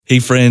Hey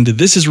friend,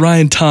 this is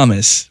Ryan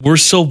Thomas. We're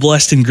so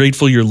blessed and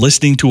grateful you're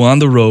listening to On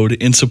the Road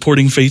and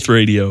supporting Faith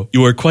Radio.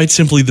 You are quite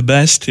simply the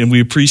best, and we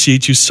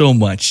appreciate you so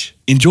much.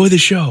 Enjoy the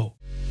show.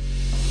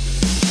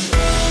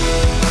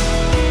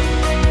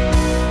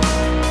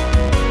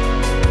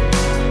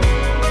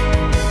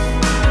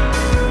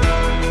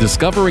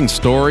 Discovering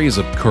stories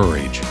of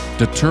courage,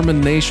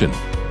 determination,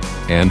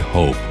 and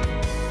hope.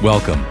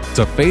 Welcome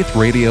to Faith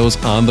Radio's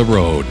On the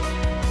Road.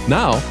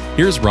 Now,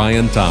 here's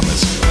Ryan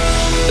Thomas.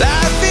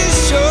 Life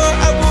is short,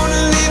 I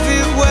wanna live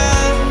it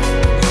well.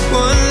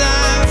 One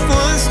life,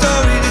 one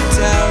story to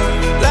tell.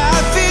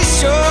 Life is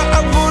short,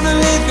 I wanna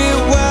live it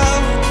well.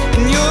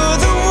 And you're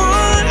the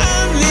one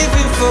I'm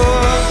living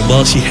for.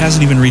 Well, she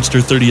hasn't even reached her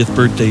 30th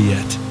birthday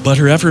yet, but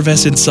her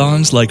effervescent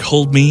songs like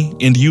Hold Me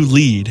and You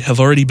Lead have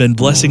already been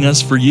blessing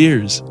us for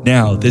years.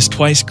 Now, this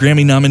twice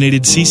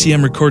Grammy-nominated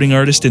CCM recording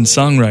artist and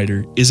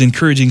songwriter is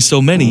encouraging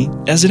so many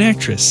as an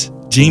actress.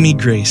 Jamie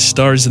Grace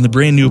stars in the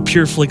brand new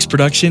PureFlix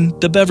production,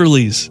 The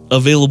Beverleys,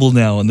 available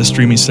now on the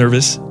streaming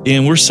service.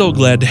 And we're so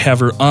glad to have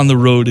her on the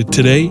road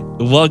today.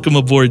 Welcome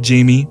aboard,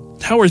 Jamie.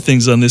 How are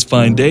things on this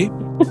fine day?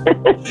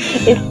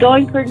 It's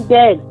going pretty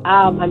good.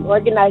 I'm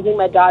organizing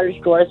my daughter's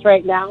drawers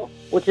right now,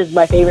 which is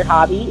my favorite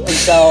hobby, and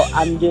so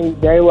I'm doing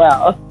very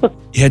well.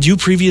 Had you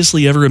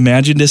previously ever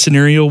imagined a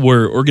scenario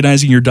where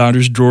organizing your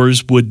daughter's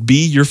drawers would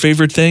be your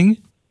favorite thing?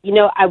 You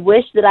know, I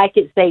wish that I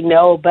could say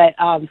no, but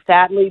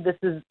sadly, this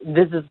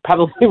is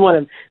probably one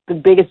of the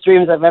biggest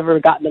dreams I've ever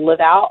gotten to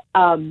live out.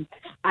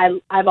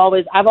 I've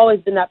always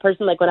been that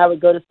person. Like when I would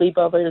go to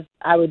sleepovers,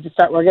 I would just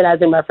start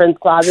organizing my friends'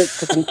 closets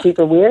because I'm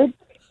super weird,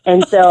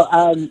 and so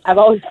I've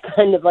always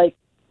kind of like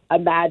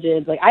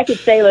imagined, like I could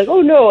say like,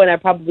 oh no, and I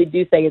probably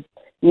do say it's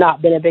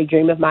not been a big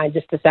dream of mine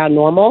just to sound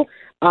normal.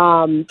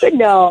 But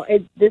no,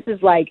 this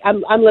is like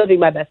I'm living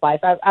my best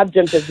life. I've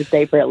jumped at the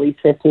day for at least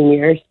 15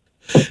 years.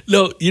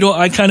 No,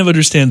 I kind of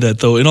understand that,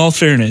 though. In all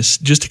fairness,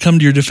 just to come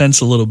to your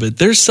defense a little bit,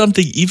 there's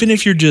something, even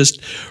if you're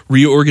just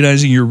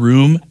reorganizing your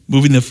room,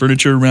 moving the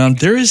furniture around,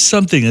 there is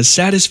something, a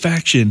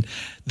satisfaction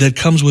that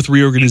comes with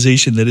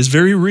reorganization that is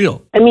very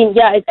real. I mean,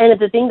 yeah, and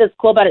the thing that's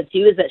cool about it,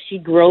 too, is that she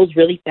grows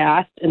really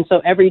fast. And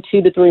so every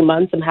 2 to 3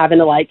 months, I'm having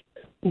to,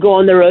 go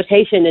on the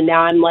rotation, and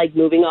now I'm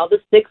moving all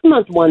the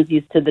 6-month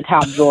onesies to the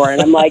top drawer,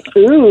 and I'm like,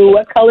 ooh,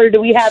 what color do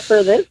we have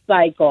for this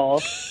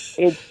cycle?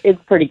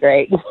 It's pretty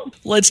great.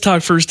 Let's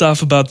talk first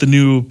off about the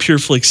new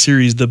PureFlix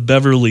series, The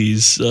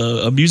Beverleys,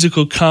 a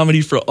musical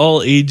comedy for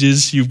all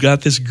ages. You've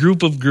got this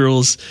group of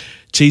girls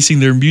chasing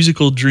their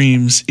musical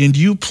dreams, and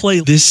you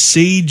play this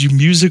sage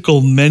musical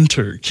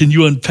mentor. Can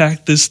you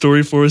unpack this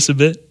story for us a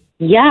bit?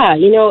 Yeah,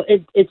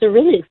 it's a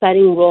really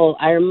exciting role.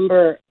 I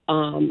remember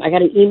I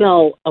got an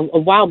email a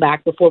while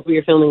back before we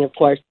were filming, of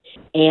course,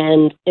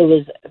 and it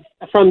was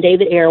from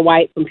David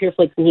Airwhite from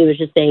PureFlix, and he was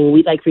just saying,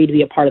 we'd like for you to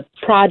be a part of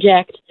the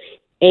project.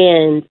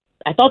 And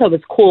I thought that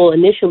was cool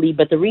initially,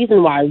 but the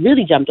reason why I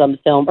really jumped on the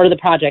film, or the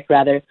project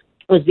rather,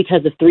 was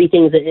because of 3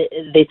 things.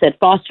 They said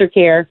foster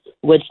care,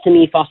 which to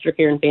me, foster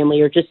care and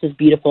family are just as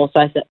beautiful.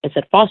 So I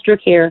said foster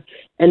care,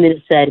 and then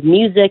it said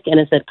music, and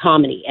it said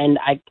comedy. And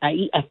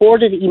I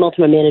forwarded the email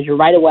to my manager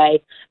right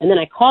away, and then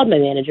I called my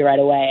manager right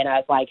away, and I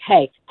was like,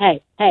 hey,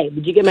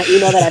 did you get my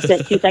email that I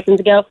sent 2 seconds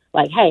ago?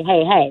 Like,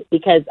 hey,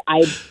 because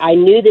I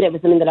knew that it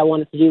was something that I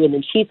wanted to do, and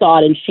then she saw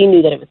it, and she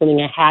knew that it was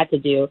something I had to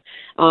do.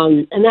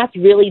 And that's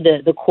really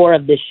the core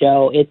of this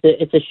show.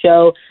 It's a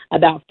show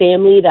about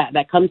family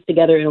that comes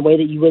together in a way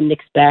that you wouldn't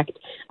expect.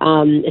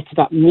 It's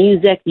about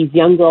music, these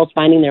young girls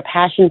finding their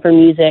passion for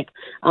music,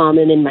 and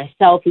then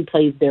myself, who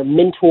plays their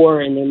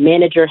mentor and their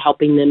manager,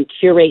 helping them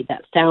curate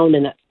that sound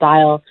and that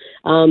style.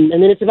 And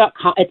then it's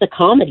a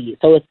comedy,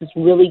 so it's this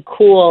really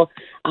cool,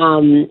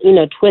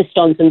 twist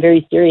on some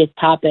very serious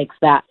topics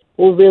that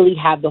will really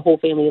have the whole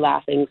family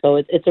laughing. So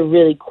it's a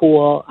really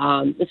cool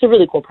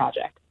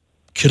project.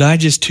 Could I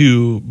just,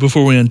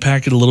 before we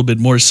unpack it a little bit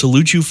more,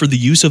 salute you for the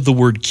use of the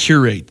word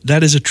curate?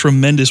 That is a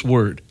tremendous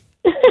word.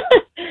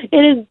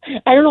 It is.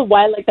 I don't know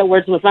why I like that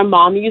word so much. My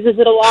mom uses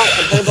it a lot,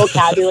 and her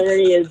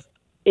vocabulary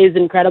is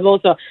incredible.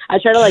 So I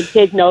try to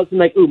take notes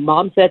and ooh,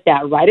 mom said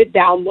that. Write it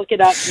down, look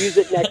it up, use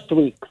it next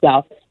week.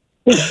 So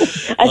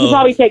I should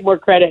probably take more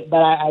credit,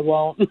 but I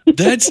won't.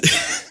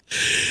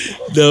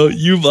 No,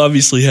 you've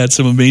obviously had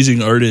some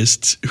amazing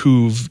artists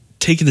who've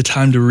taken the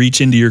time to reach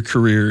into your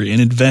career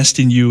and invest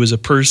in you as a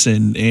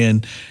person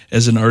and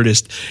as an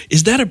artist.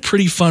 Is that a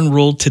pretty fun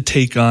role to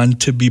take on,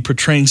 to be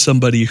portraying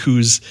somebody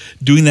who's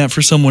doing that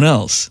for someone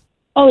else?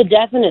 Oh,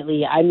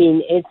 definitely. I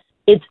mean,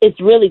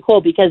 it's really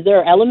cool because there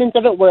are elements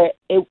of it where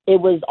it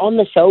was on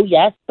the show,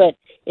 yes, but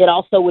it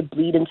also would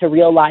bleed into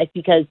real life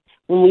because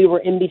when we were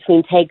in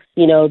between takes,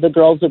 the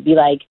girls would be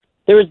like,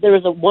 there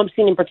was one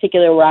scene in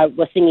particular where I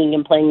was singing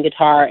and playing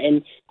guitar,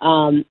 and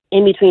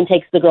in between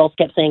takes, the girls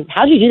kept saying,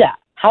 how'd you do that?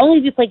 How long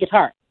have you played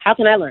guitar? How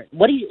can I learn?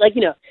 What do you,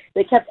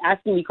 they kept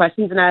asking me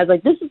questions, and I was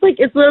like,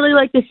 it's literally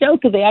like the show,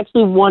 because they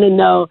actually want to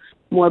know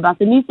more about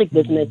the music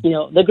business. You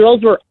know, the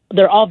girls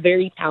they're all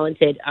very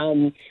talented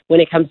when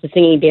it comes to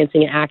singing,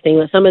 dancing, and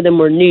acting. Some of them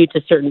were new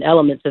to certain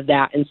elements of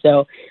that. And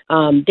so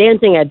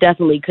dancing, I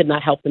definitely could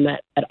not help them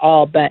at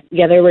all. But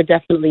yeah, there were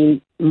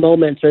definitely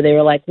moments where they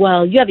were like,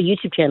 well, you have a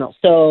YouTube channel,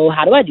 so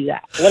how do I do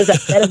that? What is that?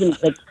 That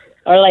doesn't like,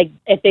 or like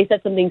if they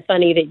said something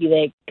funny that you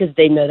like, because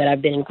they know that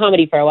I've been in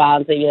comedy for a while,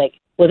 and so you're like,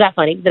 was that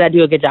funny? Did I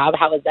do a good job?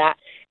 How was that?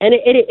 And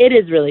it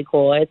is really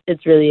cool.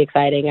 It's really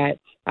exciting.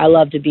 I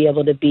love to be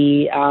able to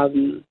be,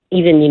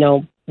 even, you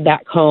know,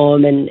 back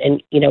home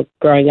and, you know,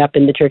 growing up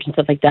in the church and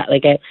stuff like that.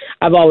 Like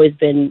I've always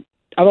taken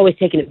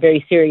it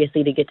very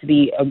seriously to get to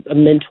be a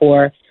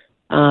mentor,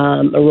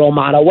 a role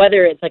model,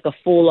 whether it's like a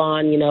full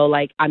on, you know,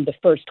 like I'm the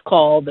first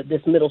call that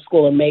this middle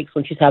schooler makes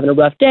when she's having a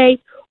rough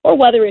day, or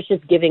whether it's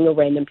just giving a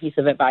random piece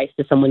of advice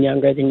to someone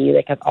younger than you.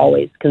 Like I've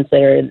always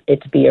considered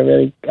it to be a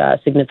really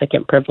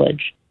significant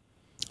privilege.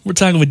 We're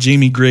talking with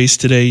Jamie Grace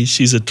today.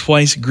 She's a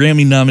twice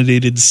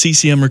Grammy-nominated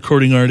CCM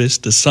recording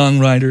artist, a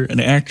songwriter, an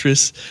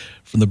actress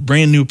from the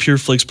brand new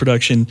PureFlix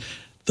production,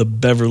 The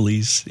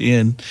Beverlys.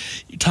 And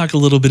you talk a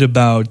little bit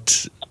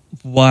about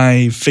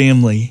why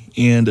family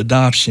and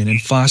adoption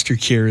and foster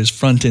care is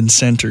front and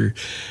center.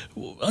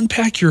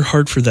 Unpack your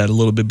heart for that a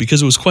little bit,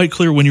 because it was quite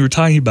clear when you were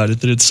talking about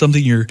it that it's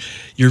something you're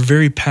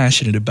very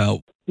passionate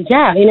about.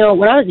 Yeah, you know,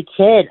 when I was a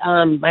kid,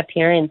 my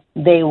parents,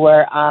 they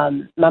were,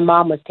 my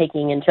mom was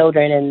taking in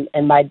children,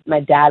 and my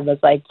dad was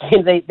like,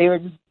 they were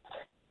just,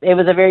 it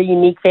was a very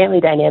unique family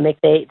dynamic.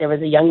 There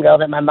was a young girl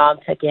that my mom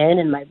took in,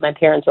 and my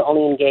parents were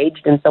only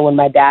engaged. And so when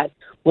my dad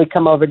would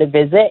come over to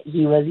visit,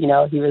 he was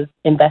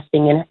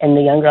investing in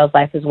the young girl's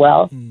life as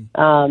well.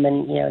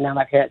 And, you know, now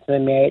my parents have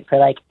been married for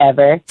like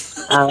ever.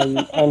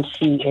 And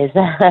she is,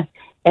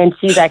 and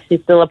she's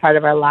actually still a part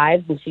of our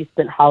lives, and she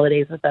spent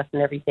holidays with us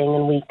and everything.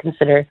 And we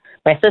consider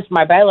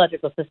my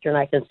biological sister, and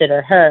I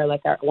consider her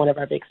like one of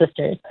our big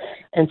sisters.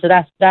 And so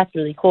that's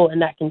really cool.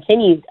 And that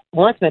continued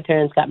once my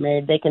parents got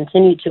married. They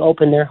continued to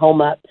open their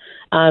home up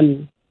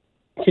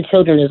to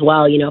children as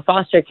well. You know,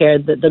 foster care,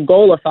 the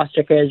goal of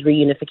foster care is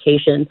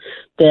reunification.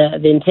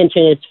 The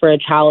intention is for a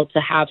child to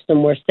have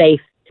somewhere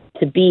safe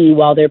to be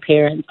while their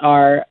parents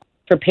are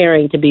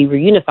preparing to be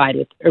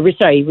reunited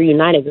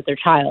with their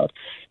child.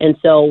 And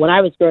so when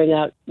I was growing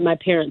up, my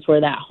parents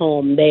were that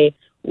home. They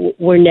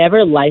were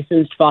never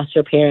licensed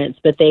foster parents,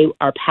 but they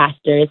are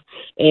pastors.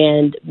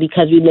 And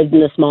because we lived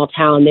in a small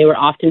town, they were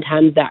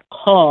oftentimes that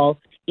call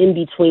in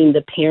between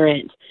the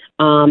parent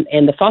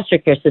and the foster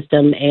care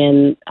system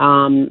and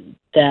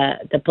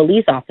the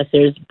police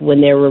officers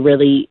when there were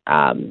really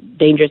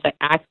dangerous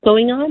acts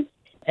going on.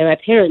 And my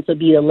parents would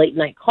be the late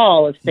night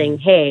call of saying,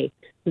 hey,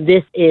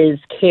 this is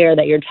care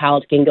that your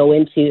child can go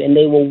into, and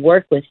they will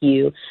work with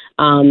you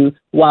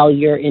while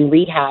you're in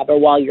rehab or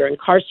while you're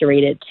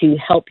incarcerated to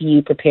help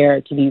you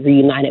prepare to be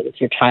reunited with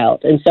your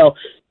child. And so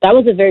that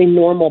was a very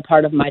normal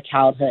part of my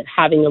childhood,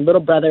 having a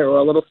little brother or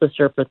a little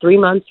sister for 3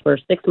 months, for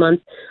 6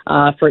 months,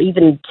 for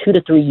even 2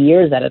 to 3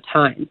 years at a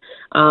time.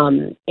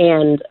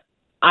 And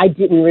I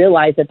didn't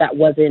realize that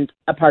wasn't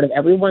a part of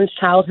everyone's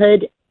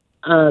childhood.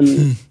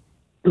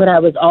 But I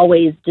was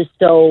always just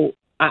so,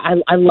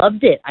 I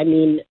loved it. I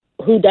mean,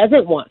 who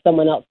doesn't want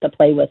someone else to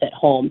play with at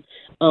home?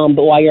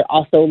 But while you're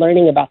also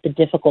learning about the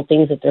difficult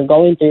things that they're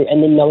going through,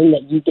 and then knowing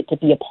that you get to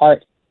be a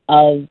part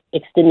of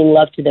extending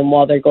love to them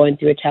while they're going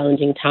through a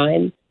challenging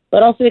time,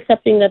 but also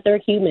accepting that they're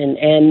human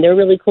and they're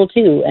really cool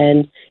too.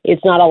 And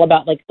it's not all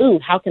about like, ooh,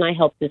 how can I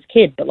help this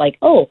kid? But like,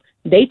 oh,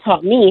 they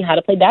taught me how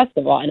to play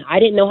basketball and I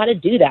didn't know how to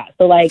do that.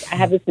 So like, I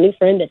have this new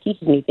friend that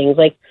teaches me things.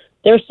 Like,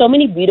 there are so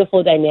many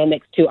beautiful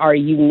dynamics to our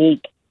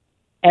unique,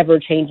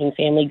 ever-changing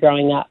family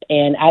growing up.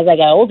 And as I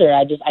got older,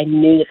 I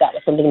knew that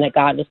was something that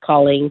God was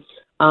calling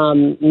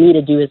me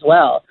to do as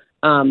well.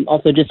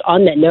 Also, just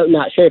on that note,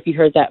 not sure if you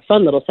heard that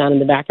fun little sound in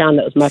the background.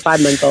 That was my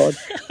 5-month-old.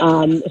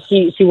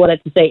 She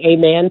wanted to say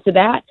amen to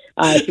that.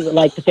 She would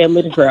like the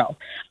family to grow.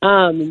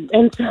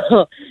 And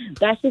so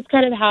that's just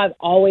kind of how I've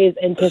always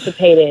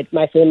anticipated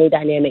my family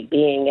dynamic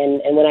being.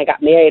 And when I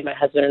got married, my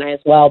husband and I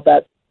as well.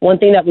 But one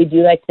thing that we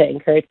do like to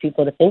encourage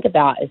people to think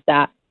about is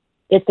that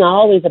it's not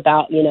always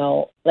about, you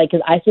know, like,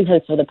 because I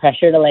sometimes feel the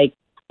pressure to, like,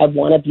 I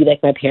want to be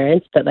like my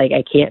parents, but, like,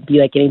 I can't be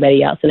like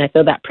anybody else. And I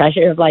feel that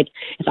pressure of, like,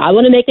 if I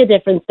want to make a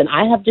difference, then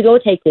I have to go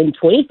take in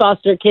 20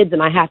 foster kids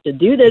and I have to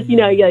do this. You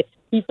know, you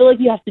feel like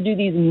you have to do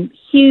these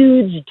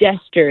huge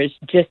gestures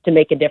just to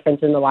make a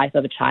difference in the life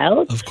of a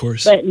child. Of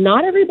course. But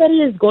not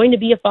everybody is going to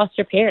be a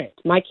foster parent.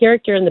 My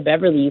character in The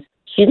Beverlys,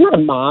 she's not a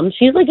mom.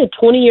 She's like a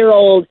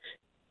 20-year-old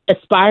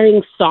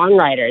aspiring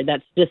songwriter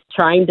that's just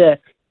trying to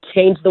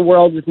change the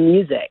world with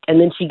music. And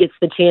then she gets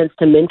the chance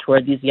to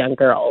mentor these young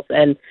girls.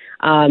 And,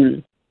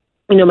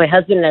 you know, my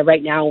husband and I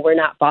right now, we're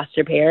not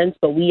foster parents,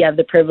 but we have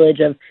the privilege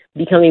of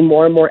becoming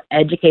more and more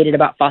educated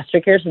about foster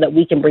care so that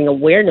we can bring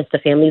awareness to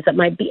families that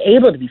might be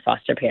able to be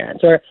foster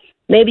parents. Or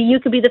maybe you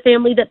could be the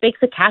family that bakes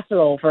a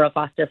casserole for a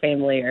foster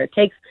family, or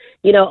takes,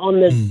 you know, on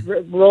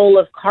the role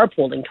of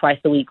carpooling twice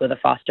a week with a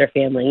foster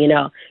family. You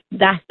know,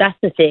 that's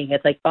the thing.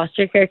 It's like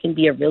foster care can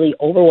be a really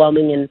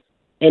overwhelming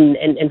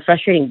and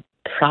frustrating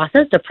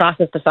process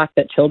the fact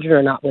that children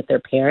are not with their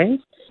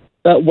parents.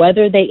 But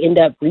whether they end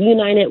up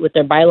reunited with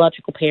their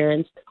biological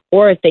parents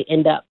or if they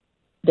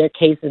their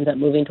case ends up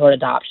moving toward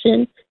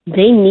adoption,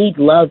 they need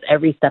love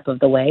every step of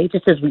the way,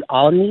 just as we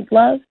all need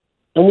love.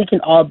 And we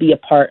can all be a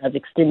part of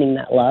extending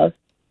that love.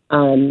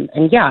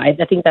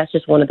 I think that's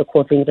just one of the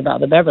cool things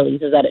about the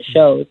Beverleys is that it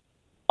shows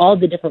all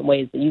the different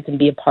ways that you can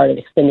be a part of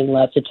extending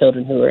love to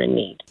children who are in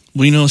need.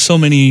 We know so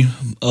many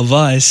of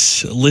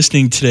us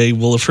listening today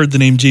will have heard the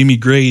name Jamie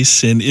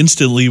Grace, and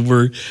instantly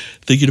we're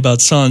thinking about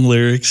song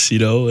lyrics,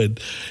 and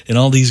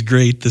all this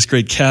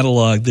great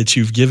catalog that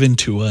you've given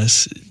to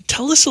us.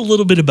 Tell us a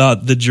little bit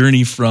about the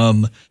journey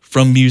from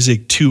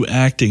music to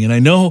acting. And I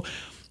know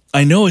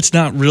it's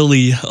not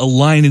really a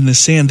line in the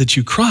sand that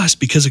you crossed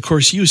because, of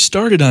course, you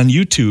started on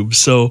YouTube.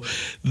 So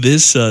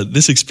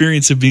this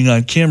experience of being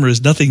on camera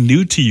is nothing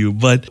new to you.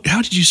 But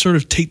how did you sort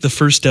of take the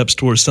first steps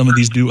towards some of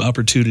these new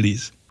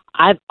opportunities?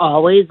 I've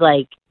always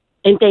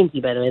and thank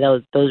you, by the way.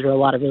 Those are a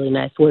lot of really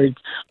nice words.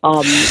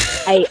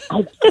 I've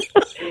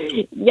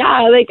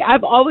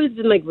always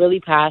been really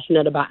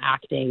passionate about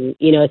acting,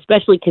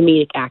 especially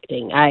comedic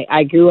acting.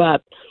 I grew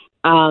up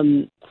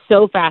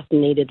so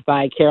fascinated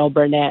by Carol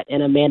Burnett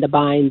and Amanda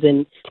Bynes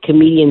and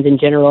comedians in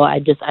general. I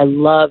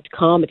loved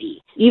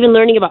comedy. Even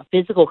learning about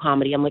physical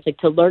comedy, I'm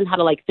to learn how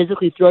to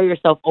physically throw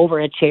yourself over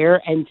a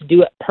chair and to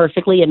do it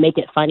perfectly and make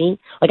it funny.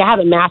 I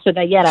haven't mastered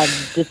that yet.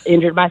 I've just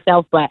injured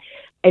myself, but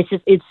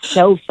it's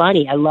so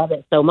funny. I love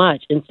it so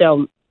much. And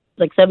so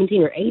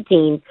 17 or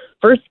 18,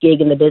 first gig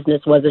in the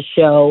business was a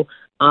show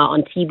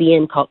on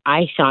TBN called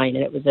I Shine,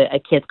 and it was a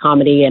kids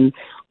comedy. And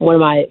one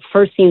of my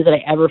first scenes that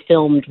I ever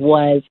filmed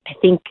was, I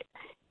think,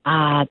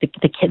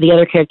 the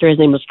other character, his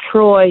name was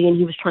Troy, and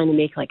he was trying to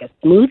make a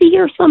smoothie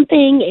or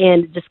something,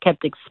 and it just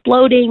kept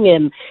exploding.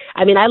 And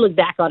I look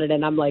back on it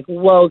and I'm like,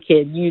 whoa,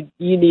 kid, you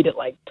needed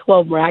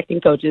 12 more acting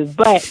coaches.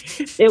 But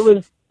it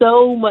was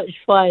so much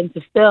fun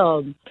to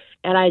film.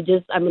 And I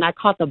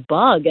caught the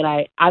bug,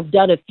 and I've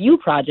done a few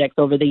projects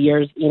over the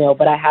years,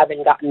 but I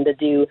haven't gotten to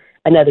do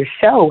another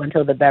show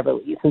until the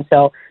Beverleys. And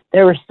so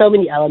there were so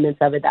many elements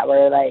of it that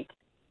were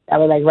I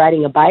was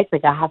riding a bike,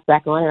 I hopped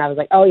back on, and I was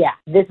like, oh yeah,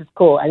 this is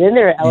cool. And then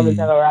there are elements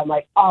of it where I'm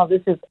like, oh,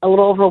 this is a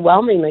little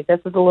overwhelming.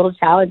 This is a little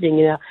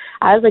challenging.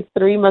 I was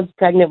 3 months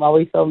pregnant while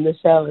we filmed the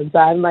show. And so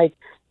I'm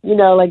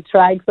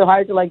trying so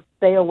hard to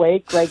stay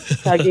awake,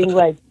 chugging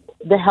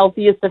the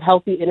healthiest of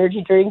healthy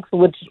energy drinks,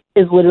 which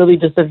is literally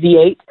just a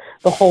V8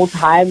 the whole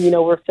time,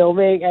 we're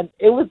filming. And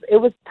it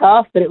was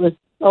tough, but it was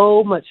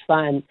so much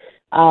fun.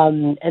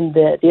 And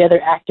the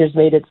other actors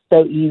made it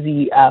so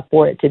easy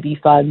for it to be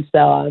fun.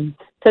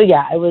 So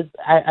yeah,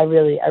 I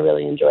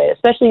really enjoy it.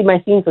 Especially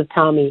my scenes with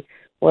Tommy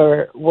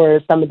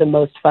were some of the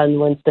most fun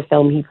ones to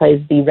film. He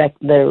plays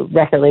the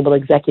record label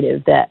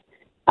executive that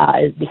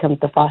becomes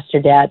the foster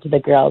dad to the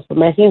girls. But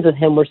my scenes with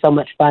him were so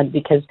much fun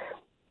because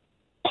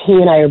he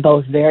and I are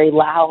both very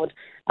loud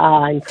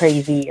and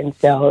crazy. And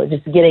so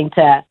just getting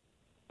to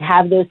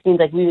have those scenes,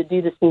 we would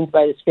do the scenes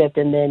by the script,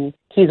 and then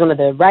he's one of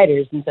the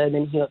writers. And so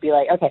then he would be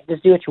like, okay,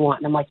 just do what you want.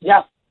 And I'm like,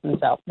 yep. And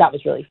so that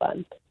was really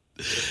fun.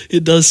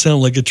 It does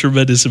sound like a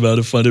tremendous amount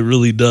of fun. It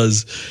really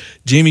does.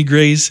 Jamie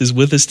Grace is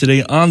with us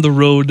today on the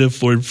road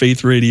for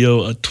Faith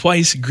Radio, a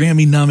twice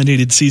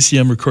Grammy-nominated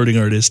CCM recording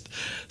artist,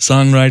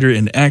 songwriter,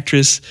 and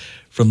actress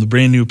from the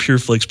brand new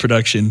PureFlix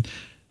production,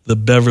 The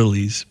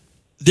Beverleys.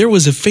 There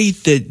was a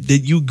faith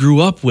that you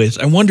grew up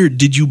with. I wonder,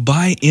 did you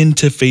buy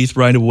into faith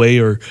right away,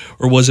 or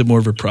was it more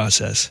of a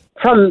process?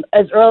 From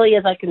as early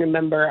as I can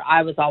remember,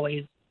 I was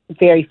always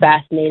very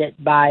fascinated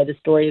by the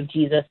story of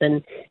Jesus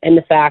and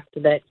the fact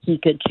that he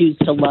could choose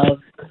to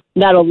love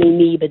not only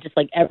me, but just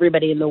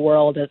everybody in the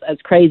world, as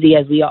crazy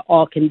as we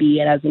all can be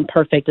and as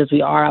imperfect as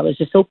we are. I was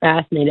just so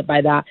fascinated by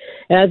that.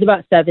 And I was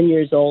about 7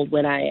 years old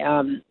when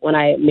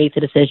I made the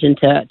decision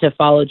to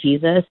follow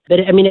Jesus. But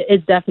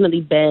it's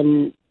definitely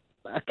been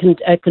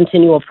a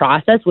continual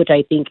process, which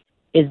I think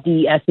is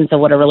the essence of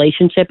what a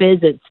relationship is.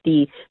 It's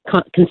the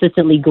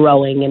consistently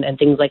growing and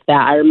things like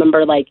that. I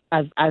remember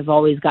I've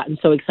always gotten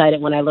so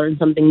excited when I learn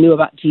something new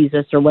about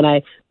Jesus, or when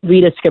I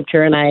read a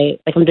scripture, and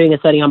I'm doing a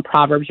study on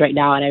Proverbs right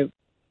now, and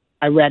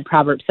I read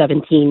Proverbs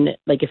 17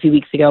 a few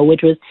weeks ago,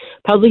 which was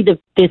probably the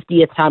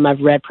 50th time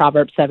I've read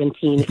Proverbs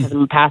 17 because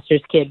I'm a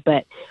pastor's kid.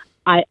 But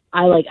I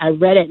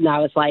read it and I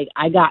was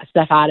I got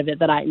stuff out of it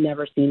that I'd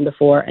never seen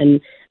before.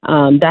 And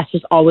that's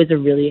just always a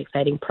really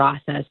exciting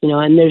process,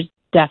 and there's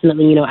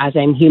definitely, as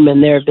I'm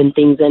human, there have been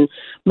things in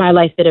my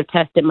life that have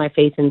tested my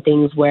faith, and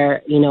things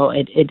where,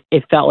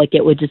 it felt like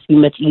it would just be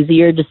much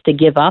easier just to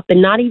give up.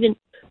 And not even,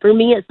 for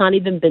me, it's not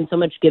even been so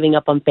much giving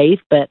up on faith,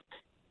 but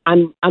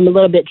I'm a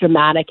little bit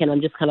dramatic, and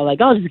I'm just kind of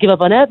oh, just give up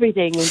on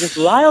everything and just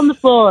lie on the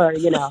floor,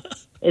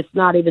 It's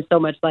not even so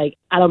much I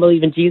don't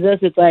believe in Jesus.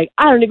 It's I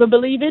don't even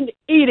believe in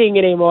eating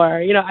anymore.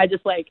 I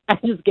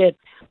just get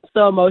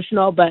so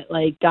emotional, but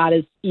God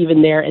is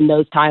even there in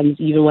those times,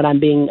 even when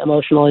I'm being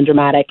emotional and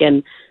dramatic,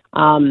 and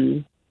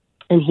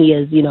he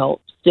is,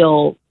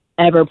 still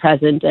ever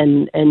present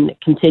and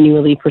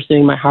continually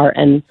pursuing my heart.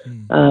 And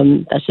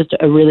that's just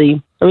a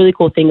really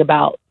cool thing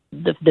about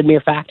the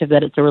mere fact of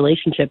that it's a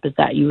relationship is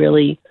that you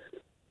really,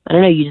 I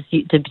don't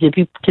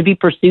know, to be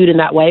pursued in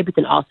that way, but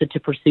then also to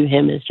pursue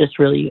him is just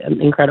really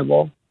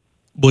incredible.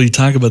 Well, you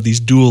talk about these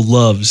dual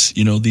loves,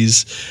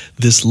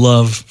 this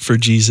love for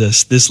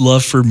Jesus, this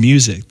love for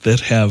music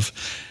that have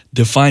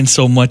defined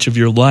so much of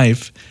your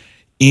life,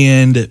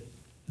 and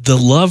the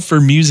love for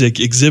music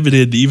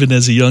exhibited even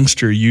as a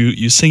youngster,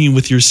 you singing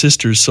with your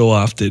sisters so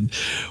often.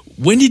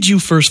 When did you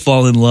first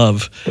fall in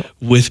love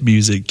with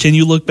music? Can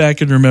you look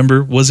back and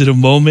remember? Was it a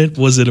moment?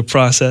 Was it a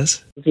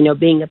process?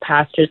 Being a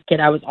pastor's kid,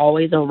 I was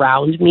always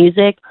around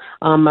music.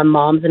 My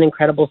mom's an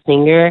incredible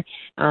singer,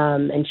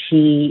 and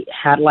she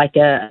had like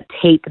a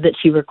tape that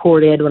she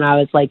recorded when I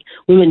was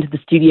we went to the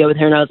studio with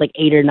her and I was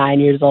 8 or 9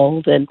 years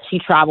old, and she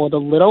traveled a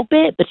little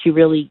bit, but she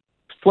really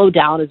slowed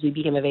down as we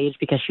became of age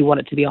because she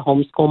wanted to be a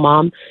homeschool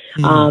mom.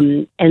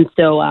 And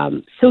so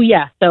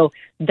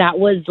that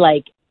was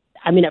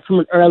from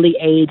an early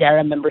age, I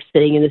remember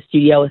sitting in the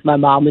studio with my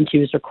mom when she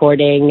was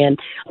recording and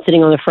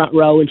sitting on the front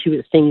row when she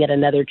was singing at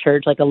another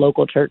church, like a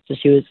local church that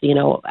she was,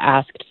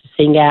 asked to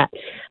sing at.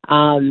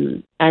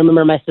 I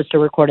remember my sister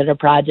recorded a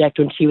project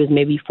when she was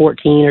maybe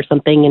 14 or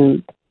something,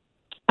 and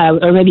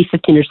or maybe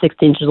 15 or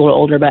 16, she's a little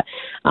older, but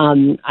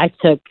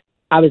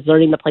I was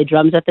learning to play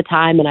drums at the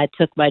time, and I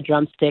took my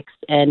drumsticks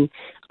and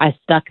I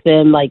stuck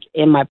them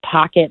in my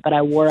pocket, but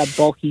I wore a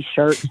bulky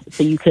shirt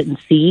so you couldn't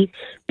see,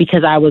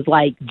 because I was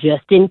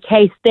just in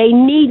case they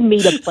need me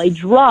to play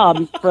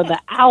drums for the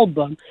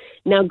album.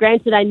 Now,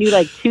 granted, I knew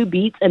 2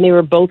 beats, and they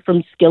were both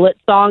from Skillet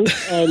songs,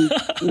 and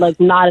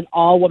not at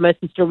all what my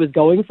sister was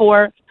going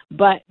for.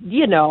 But,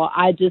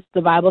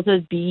 the Bible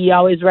says, be ye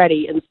always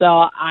ready. And so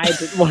I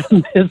didn't want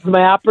to miss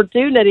my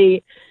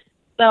opportunity.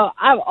 So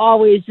I've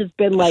always just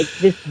been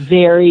this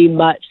very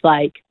much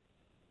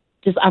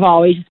I've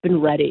always just been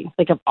ready.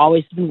 I've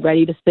always been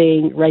ready to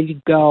sing, ready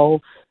to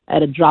go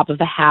at a drop of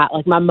a hat.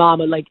 My mom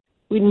would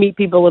we'd meet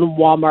people in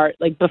Walmart,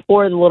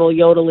 before the little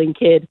yodeling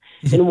kid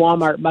in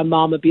Walmart, my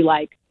mom would be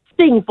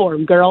sing for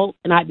him, girl.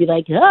 And I'd be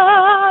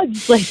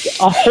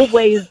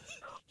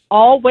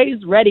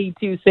always ready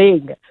to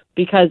sing,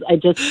 because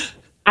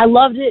I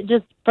loved it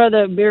just for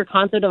the mere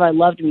concept of I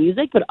loved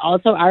music. But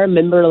also I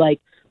remember I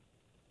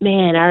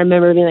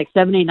remember being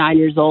 7, 8, 9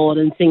 years old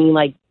and singing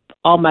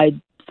all my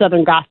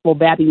Southern Gospel,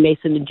 Babby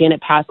Mason, and Janet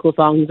Paschal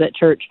songs at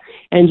church,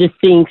 and just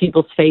seeing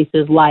people's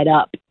faces light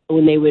up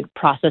when they would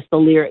process the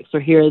lyrics or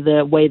hear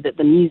the way that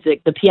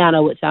the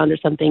piano would sound or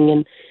something.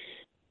 And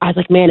I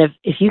was man,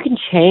 if you can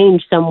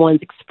change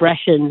someone's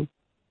expression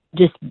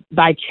just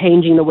by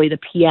changing the way the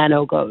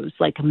piano goes,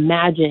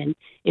 imagine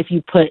if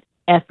you put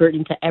effort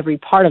into every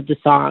part of the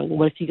song.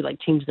 What if you could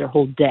change their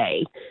whole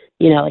day?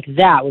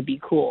 That would be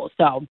cool.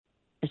 So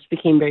I just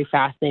became very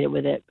fascinated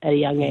with it at a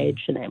young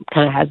age, and it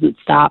kind of hasn't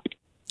stopped.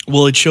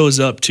 Well, it shows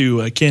up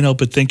too. I can't help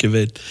but think of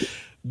it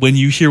when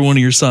you hear one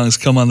of your songs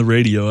come on the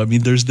radio. I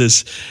mean, there's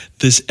this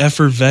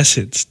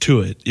effervescence to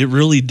it. It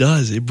really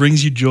does. It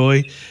brings you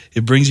joy.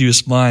 It brings you a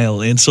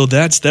smile. And so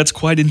that's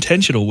quite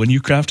intentional when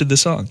you crafted the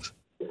songs.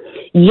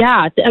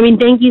 Yeah.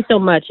 Thank you so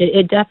much.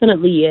 It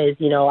definitely is.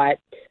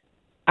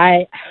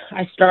 I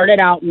started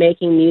out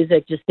making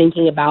music just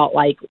thinking about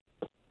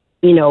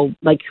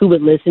who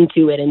would listen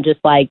to it, and just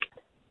I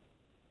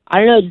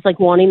don't know, just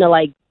wanting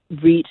to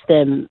reach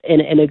them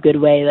in a good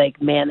way.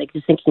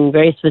 Just thinking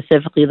very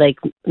specifically,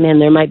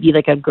 there might be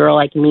a girl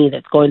like me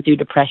that's going through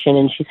depression,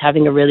 and she's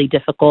having a really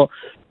difficult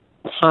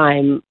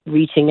time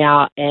reaching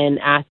out and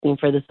asking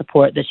for the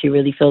support that she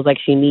really feels like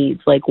she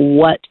needs.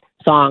 What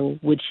song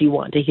would she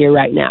want to hear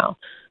right now?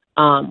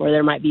 Or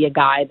there might be a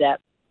guy that,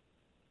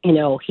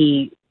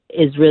 he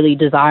is really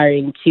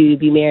desiring to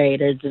be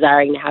married or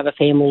desiring to have a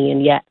family,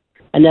 and yet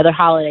another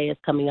holiday is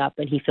coming up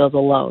and he feels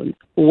alone.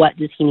 What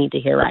does he need to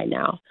hear right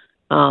now?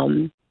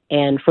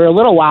 And for a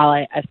little while,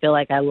 I feel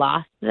like I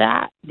lost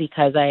that,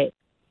 because I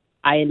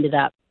ended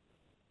up,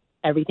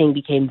 everything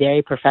became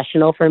very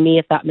professional for me,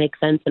 if that makes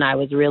sense. And I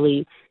was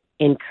really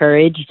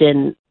encouraged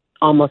and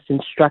almost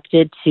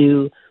instructed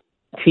to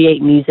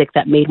create music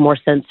that made more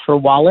sense for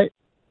wallets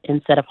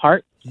instead of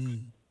hearts.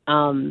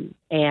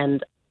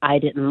 And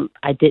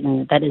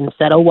that didn't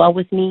settle well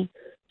with me.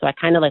 So I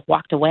kind of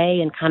walked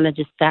away and kind of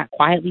just sat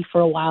quietly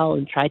for a while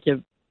and tried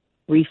to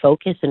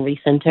refocus and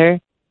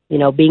recenter.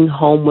 Being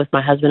home with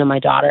my husband and my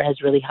daughter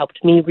has really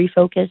helped me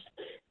refocus.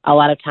 A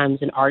lot of times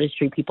in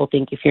artistry, people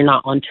think if you're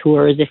not on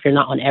tours, if you're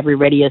not on every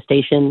radio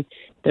station,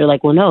 they're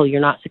well, no,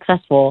 you're not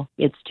successful.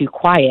 It's too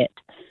quiet.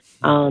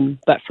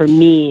 But for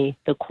me,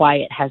 the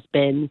quiet has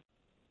been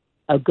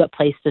a good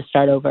place to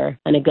start over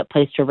and a good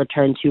place to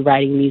return to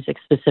writing music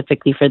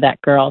specifically for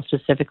that girl,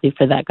 specifically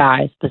for that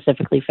guy,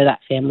 specifically for that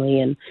family.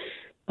 And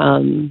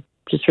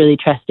just really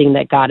trusting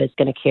that God is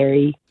going to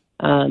carry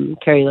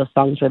those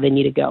songs where they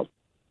need to go.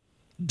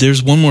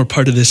 There's one more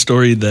part of this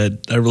story that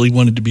I really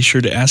wanted to be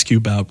sure to ask you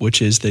about,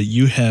 which is that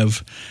you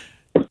have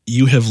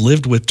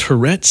lived with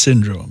Tourette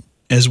syndrome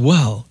as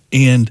well.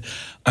 And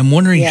I'm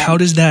wondering, what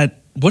does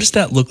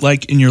that look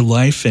like in your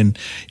life, and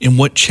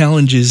what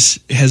challenges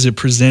has it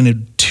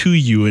presented to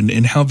you,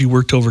 and how have you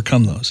worked to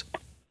overcome those?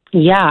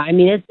 Yeah, I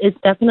mean, it's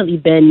definitely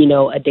been,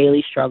 a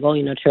daily struggle.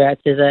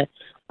 Tourette's is a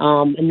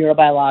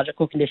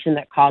neurobiological condition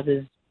that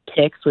causes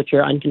tics, which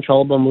are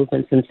uncontrollable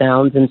movements and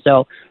sounds. And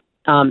so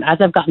as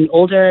I've gotten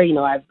older,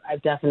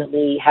 I've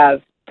definitely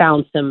have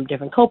found some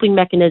different coping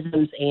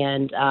mechanisms.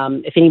 And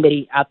if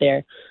anybody out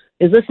there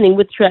is listening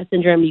with Tourette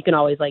syndrome, you can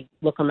always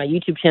look on my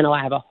YouTube channel.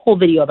 I have a whole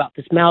video about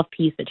this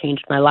mouthpiece that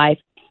changed my life.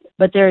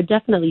 But there are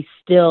definitely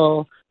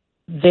still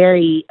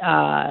very,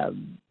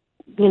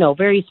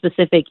 very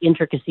specific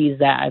intricacies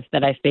that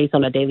I face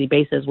on a daily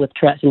basis with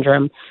Tourette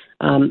syndrome,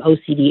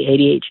 OCD,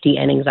 ADHD,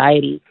 and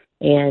anxiety.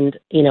 And,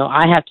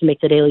 I have to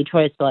make the daily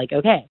choice to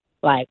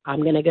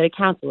I'm going to go to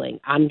counseling.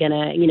 I'm going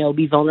to,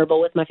 be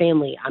vulnerable with my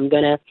family. I'm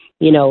going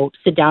to,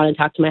 sit down and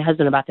talk to my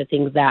husband about the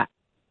things that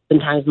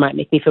sometimes might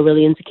make me feel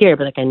really insecure,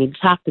 but I need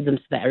to talk to them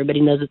so that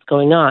everybody knows what's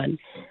going on.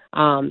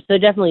 So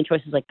definitely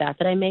choices like that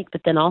I make.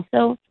 But then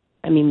also,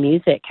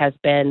 music has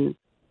been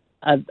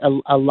a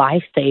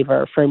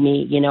lifesaver for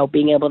me,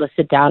 being able to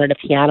sit down at a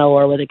piano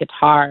or with a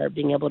guitar,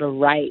 being able to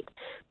write,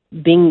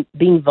 being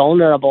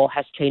vulnerable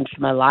has changed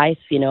my life.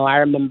 I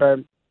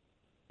remember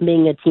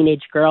being a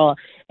teenage girl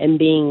and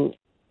being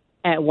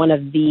at one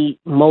of the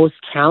most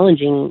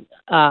challenging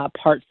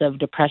parts of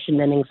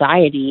depression and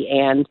anxiety.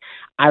 And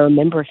I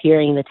remember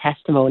hearing the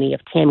testimony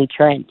of Tammy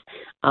Trent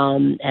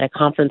at a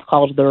conference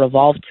called the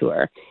Revolve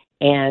Tour.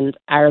 And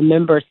I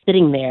remember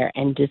sitting there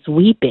and just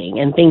weeping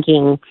and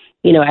thinking,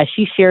 as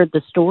she shared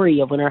the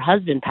story of when her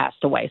husband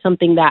passed away,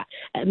 something that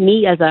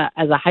me as a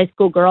high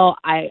school girl,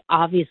 I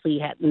obviously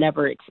had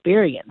never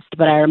experienced.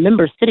 But I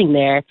remember sitting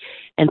there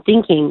and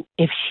thinking,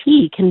 if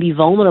she can be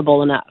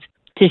vulnerable enough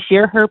to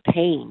share her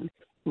pain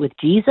with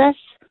Jesus,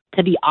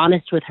 to be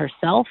honest with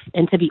herself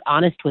and to be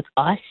honest with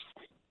us,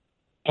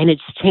 and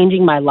it's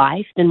changing my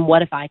life, then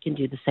what if I can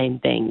do the same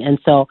thing? And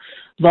so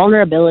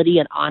vulnerability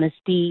and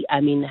honesty,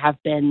 have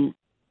been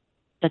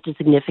such a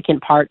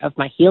significant part of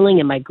my healing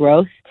and my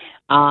growth.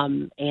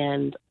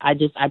 And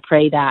I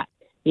pray that,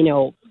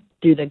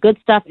 through the good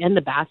stuff and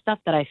the bad stuff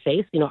that I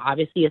face,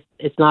 obviously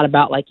it's not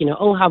about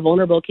how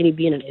vulnerable can you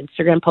be in an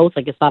Instagram post?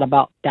 It's not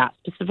about that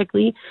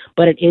specifically,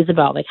 but it is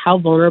about how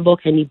vulnerable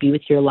can you be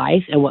with your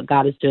life and what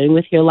God is doing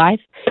with your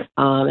life.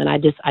 And I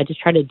just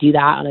try to do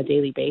that on a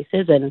daily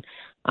basis and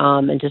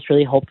just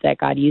really hope that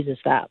God uses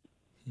that.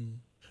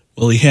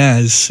 Well, he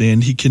has,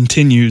 and he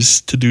continues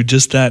to do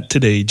just that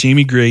today.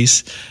 Jamie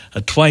Grace,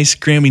 a twice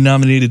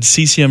Grammy-nominated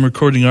CCM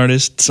recording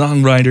artist,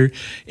 songwriter,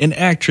 and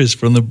actress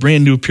from the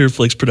brand new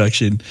PureFlix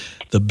production,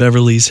 The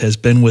Beverlys, has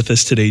been with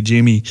us today.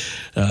 Jamie,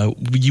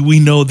 we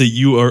know that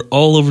you are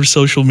all over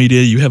social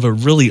media. You have a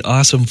really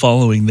awesome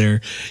following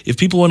there. If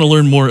people want to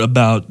learn more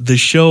about the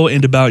show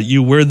and about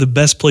you, where are the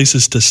best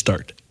places to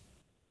start?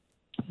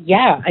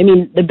 Yeah,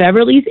 The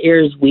Beverlys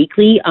airs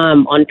weekly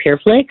on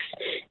PureFlix,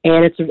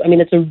 and it's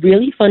a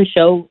really fun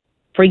show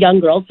for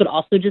young girls, but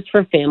also just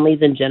for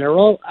families in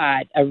general.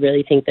 I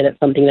really think that it's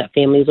something that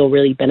families will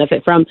really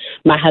benefit from.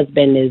 My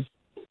husband is,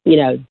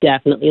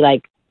 definitely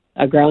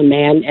a grown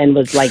man and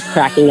was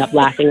cracking up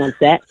laughing on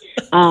set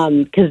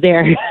because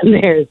there's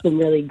some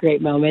really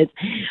great moments.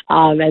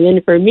 And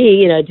then for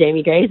me,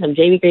 Jamie Grace, I'm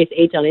Jamie Grace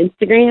H on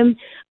Instagram.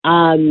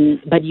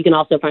 But you can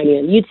also find me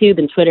on YouTube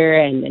and Twitter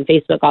and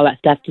Facebook, all that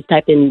stuff. Just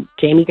type in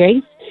Jamie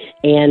Grace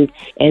and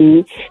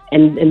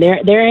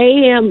there I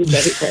am.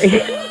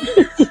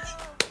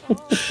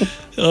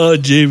 Oh,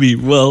 Jamie,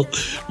 well,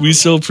 we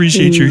so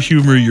appreciate your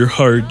humor, your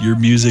heart, your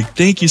music.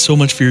 Thank you so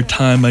much for your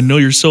time. I know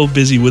you're so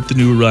busy with the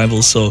new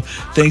arrivals, so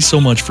thanks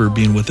so much for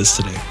being with us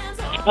today.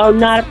 Oh,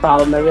 not a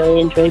problem. I really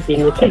enjoyed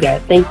being with you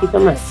guys. Thank you so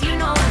much.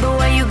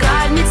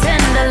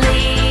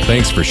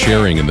 Thanks for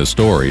sharing in the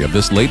story of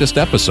this latest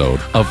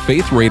episode of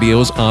Faith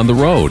Radio's On the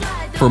Road.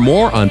 For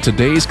more on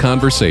today's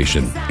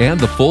conversation and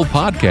the full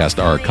podcast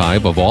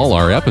archive of all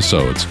our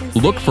episodes,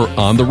 look for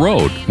On the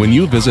Road when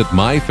you visit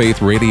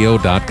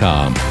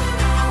myfaithradio.com.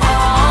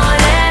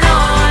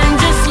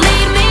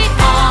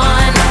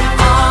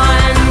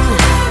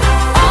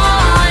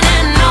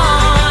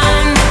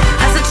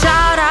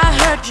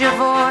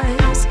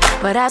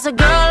 But as a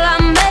girl, I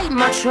made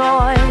my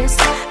choice.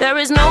 There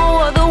is no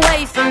other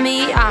way for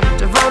me. I'm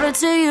devoted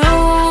to you.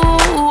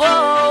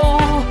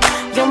 Oh,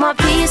 you're my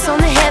peace on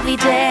the heavy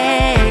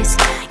days.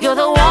 You're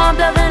the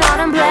warmth of an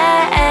autumn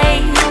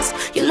blaze.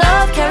 Your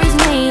love carries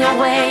me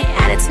away,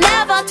 and it's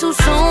never too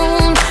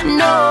soon.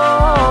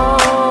 No,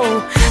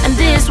 and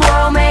this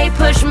world may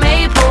push,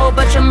 may pull,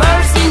 but your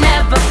mercy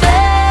never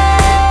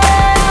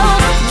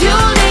fails. You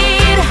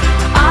lead,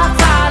 I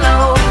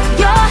follow.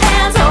 Your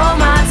hands hold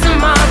my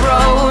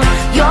tomorrow.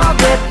 Your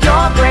grip,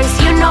 your grace,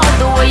 you know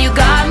the way you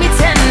got me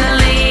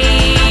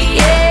tenderly.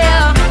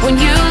 Yeah, when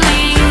you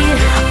lead,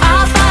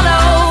 I'll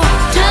follow,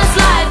 just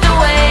like the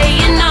way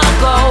you now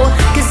go.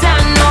 'Cause I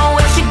know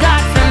what you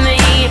got for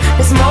me.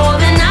 It's more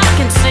than I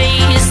can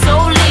see. So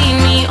lead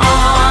me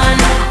on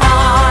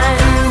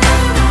and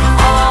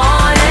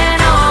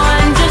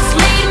on. Just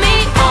lead me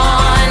on.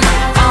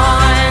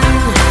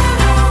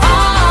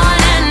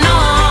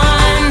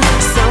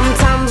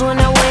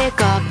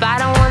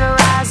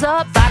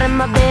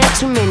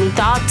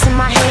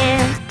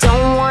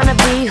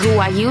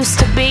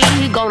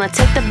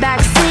 take the back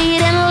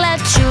seat and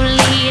let you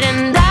lead.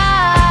 And I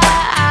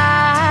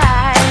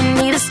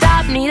need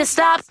to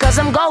stop, cause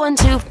I'm going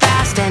too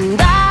fast. And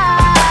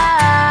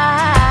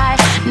I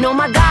know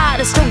my God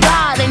is still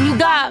God, and you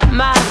got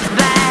my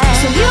back.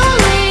 So you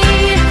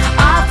lead,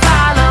 I'll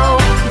follow.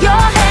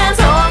 Your hands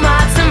hold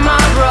my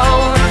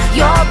tomorrow.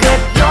 Your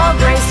grip, your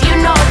grace, you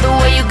know the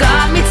way you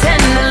got me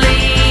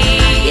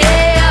tenderly.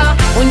 Yeah,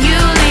 when you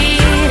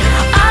lead,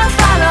 I'll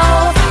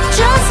follow.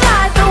 Just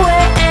like the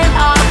way and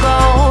I'll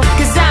go.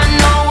 Cause I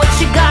know what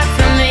you got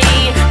for me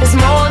is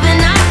more than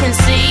I can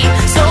see.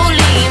 So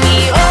lead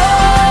me on,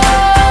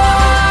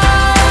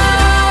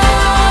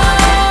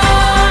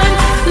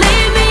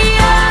 lead me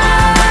on.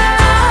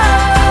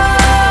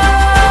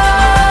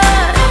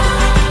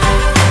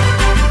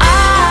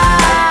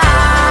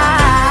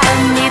 I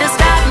need to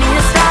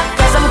stop,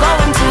 cause I'm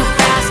going too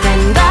fast.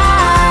 And I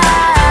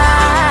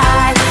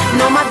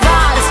know my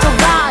God is still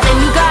God, and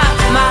you got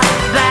my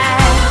back.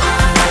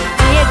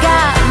 You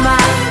got my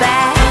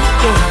back,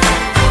 yeah.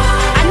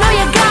 I know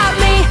you got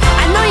me,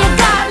 I know you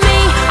got me,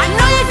 I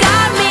know you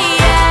got me,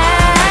 yeah.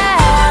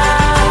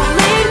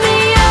 Lead me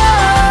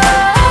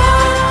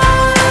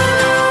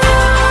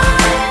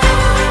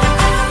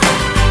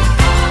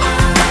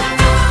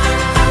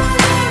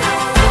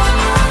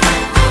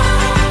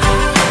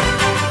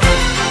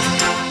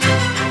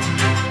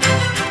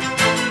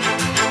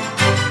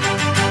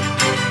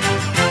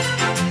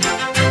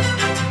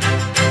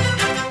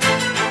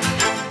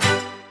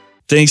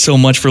Thanks so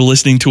much for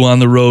listening to On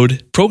the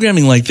Road.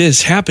 Programming like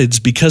this happens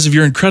because of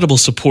your incredible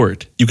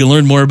support. You can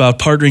learn more about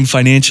partnering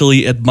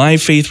financially at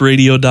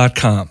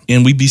myfaithradio.com.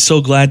 And we'd be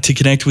so glad to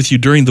connect with you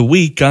during the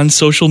week on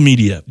social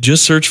media.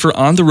 Just search for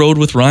On the Road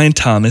with Ryan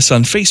Thomas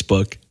on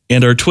Facebook.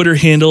 And our Twitter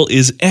handle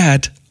is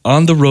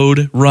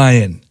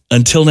 @OnTheRoadRyan.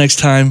 Until next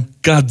time,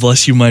 God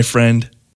bless you, my friend.